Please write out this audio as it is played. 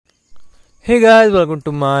Hey guys, welcome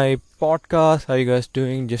to my podcast. How you guys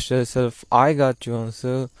doing? Just yourself. I got you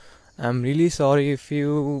answer. I'm really sorry if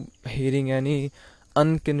you hearing any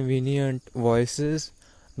inconvenient voices.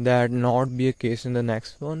 That not be a case in the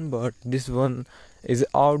next one, but this one is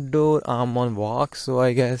outdoor. I'm on walk, so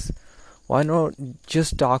I guess why not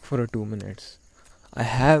just talk for 2 minutes? I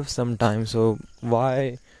have some time, so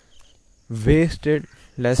why waste it?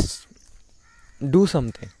 Let's do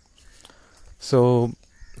something. So,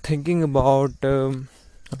 thinking about a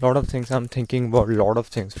lot of things. I'm thinking about a lot of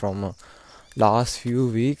things from last few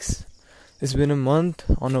weeks. It's been a month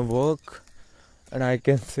on a work, and I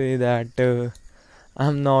can say that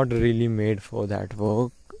I'm not really made for that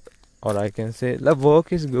work. Or I can say the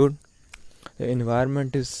work is good. The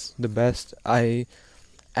environment is the best I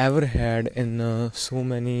ever had in so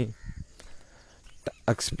many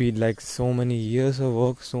speed, like so many years of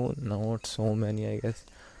work. So not so many, I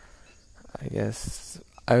guess.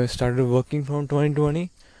 I started working from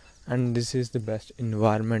 2020, and this is the best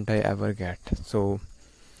environment I ever get. So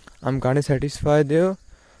I'm kind of satisfied there.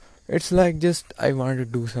 It's like just I want to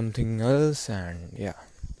do something else, and yeah,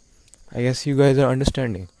 I guess you guys are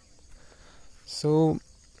understanding. So,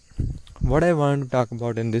 what I want to talk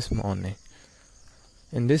about this morning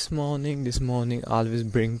always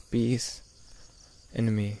bring peace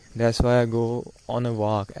in me. That's why I go on a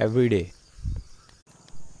walk every day.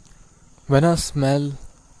 When I smell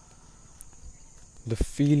the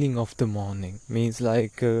feeling of the morning, means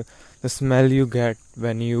like the smell you get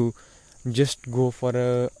when you just go for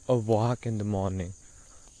a walk in the morning.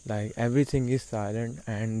 Like everything is silent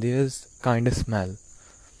and there's kind of smell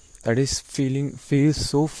that is feels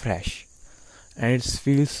so fresh, and it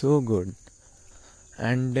feels so good.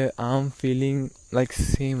 And I'm feeling like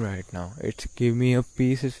same right now. It give me a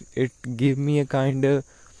peace. It give me a kind of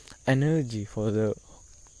energy for the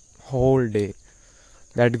whole day.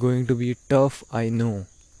 That going to be tough, I know.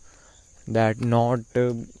 That not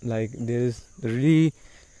like there's really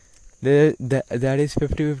that is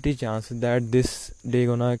 50-50 chance that this day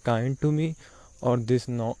gonna kind to me, or this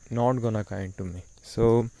not gonna kind to me.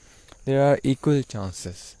 So there are equal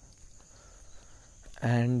chances,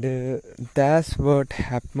 and that's what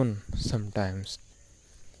happen sometimes.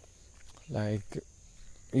 Like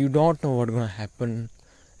you don't know what gonna happen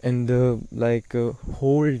in the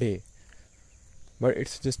whole day, but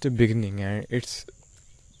it's just a beginning, and it's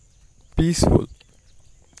peaceful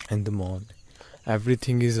in the morning.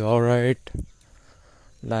 Everything is alright.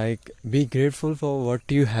 Like be grateful for what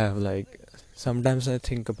you have. Like sometimes I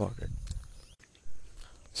think about it.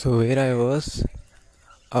 So where I was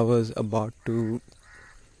about to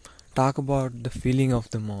talk about the feeling of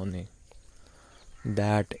the morning,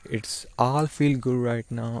 that it's all feel good right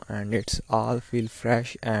now, and it's all feel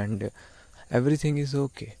fresh, and everything is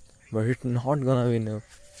okay. But it's not gonna be in a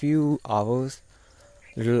few hours,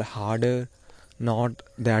 little harder, not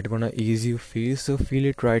that gonna ease you feel. So feel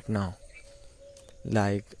it right now.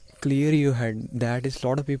 Like clear your head. That is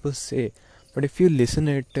lot of people say, but if you listen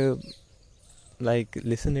it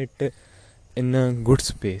in a good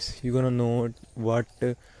space, you're gonna know what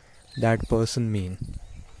that person mean.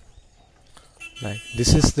 Like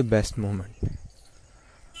this is the best moment,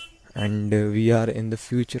 and we are in the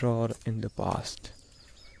future or in the past.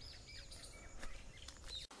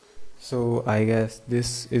 So I guess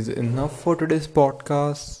this is enough for today's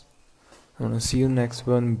podcast. I want to see you next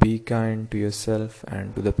one. Be kind to yourself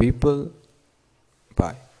and to the people.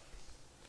 Bye.